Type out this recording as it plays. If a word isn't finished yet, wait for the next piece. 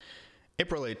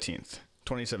April 18th,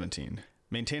 2017.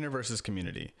 Maintainer versus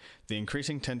community. The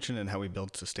increasing tension in how we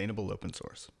build sustainable open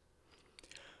source.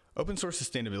 Open source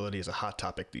sustainability is a hot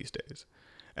topic these days.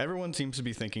 Everyone seems to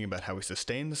be thinking about how we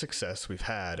sustain the success we've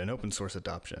had in open source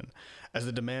adoption, as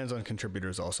the demands on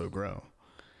contributors also grow.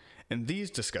 In these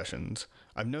discussions,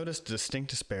 I've noticed a distinct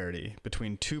disparity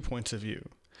between 2 points of view.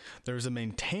 There is a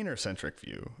maintainer-centric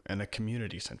view and a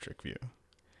community-centric view.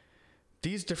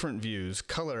 These different views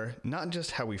color not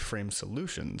just how we frame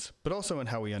solutions, but also in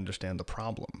how we understand the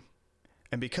problem.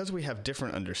 And because we have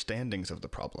different understandings of the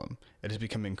problem, it has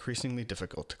become increasingly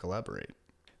difficult to collaborate.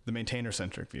 The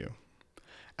maintainer-centric view.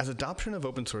 As adoption of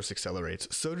open source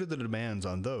accelerates, so do the demands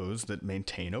on those that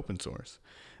maintain open source.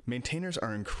 Maintainers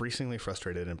are increasingly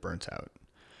frustrated and burnt out.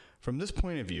 From this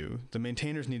point of view, the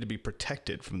maintainers need to be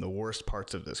protected from the worst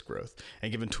parts of this growth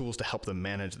and given tools to help them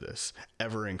manage this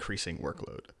ever-increasing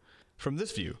workload. From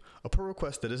this view, a pull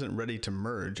request that isn't ready to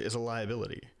merge is a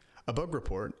liability. A bug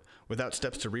report, without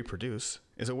steps to reproduce,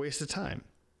 is a waste of time.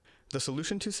 The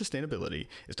solution to sustainability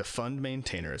is to fund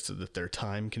maintainers so that their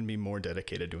time can be more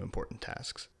dedicated to important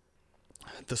tasks.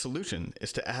 The solution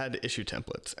is to add issue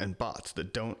templates and bots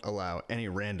that don't allow any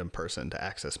random person to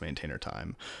access maintainer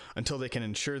time until they can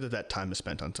ensure that that time is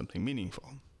spent on something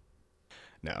meaningful.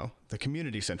 Now, the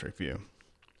community-centric view.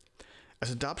 As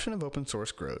adoption of open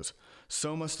source grows,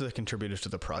 so must the contributors to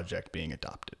the project being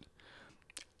adopted.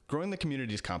 Growing the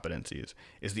community's competencies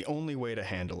is the only way to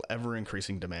handle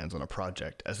ever-increasing demands on a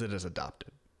project as it is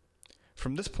adopted.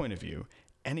 From this point of view,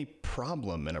 any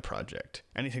problem in a project,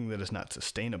 anything that is not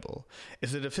sustainable,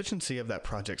 is the deficiency of that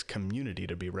project's community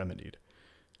to be remedied.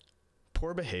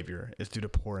 Poor behavior is due to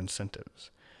poor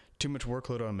incentives. Too much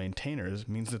workload on maintainers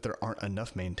means that there aren't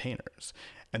enough maintainers,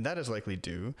 and that is likely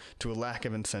due to a lack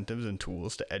of incentives and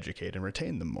tools to educate and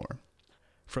retain them more.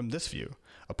 From this view,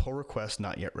 a pull request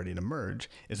not yet ready to merge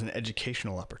is an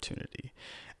educational opportunity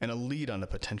and a lead on a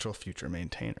potential future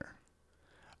maintainer.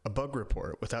 A bug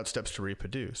report without steps to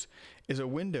reproduce is a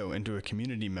window into a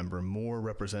community member more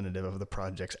representative of the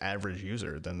project's average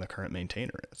user than the current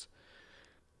maintainer is.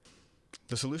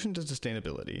 The solution to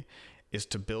sustainability is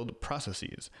to build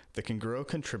processes that can grow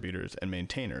contributors and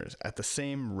maintainers at the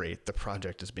same rate the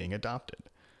project is being adopted.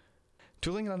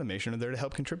 Tooling and automation are there to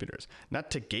help contributors, not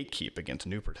to gatekeep against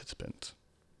new participants.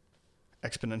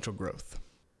 Exponential growth.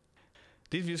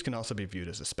 These views can also be viewed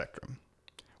as a spectrum,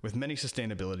 with many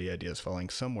sustainability ideas falling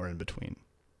somewhere in between.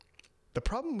 The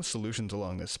problem with solutions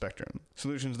along this spectrum,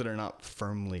 solutions that are not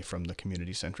firmly from the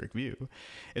community-centric view,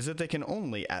 is that they can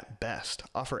only, at best,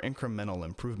 offer incremental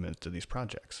improvements to these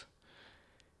projects.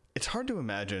 It's hard to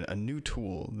imagine a new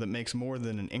tool that makes more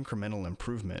than an incremental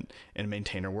improvement in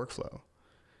maintainer workflow.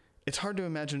 It's hard to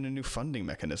imagine a new funding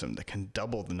mechanism that can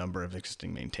double the number of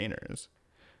existing maintainers.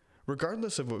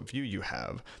 Regardless of what view you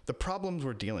have, the problems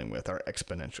we're dealing with are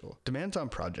exponential. Demands on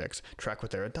projects track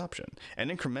with their adoption,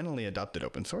 and incrementally adopted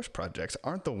open source projects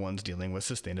aren't the ones dealing with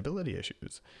sustainability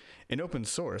issues. In open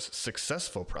source,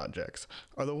 successful projects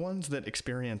are the ones that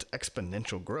experience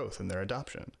exponential growth in their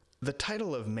adoption. The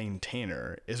title of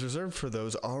maintainer is reserved for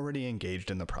those already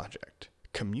engaged in the project.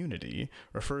 Community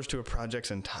refers to a project's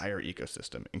entire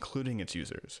ecosystem, including its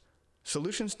users.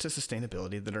 Solutions to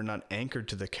sustainability that are not anchored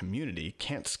to the community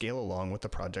can't scale along with the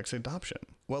project's adoption.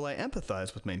 While I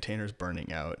empathize with maintainers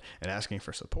burning out and asking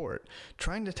for support,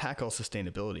 trying to tackle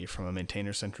sustainability from a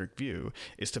maintainer-centric view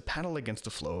is to paddle against the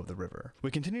flow of the river.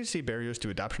 We continue to see barriers to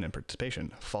adoption and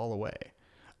participation fall away,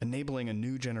 enabling a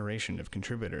new generation of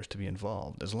contributors to be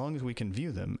involved as long as we can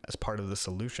view them as part of the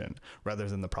solution rather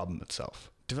than the problem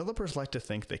itself. Developers like to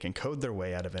think they can code their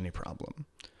way out of any problem.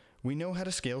 We know how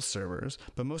to scale servers,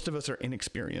 but most of us are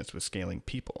inexperienced with scaling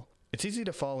people. It's easy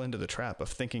to fall into the trap of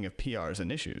thinking of PRs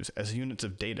and issues as units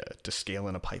of data to scale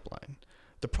in a pipeline.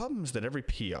 The problem is that every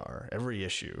PR, every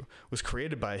issue, was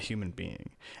created by a human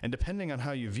being, and depending on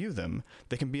how you view them,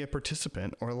 they can be a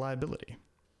participant or a liability.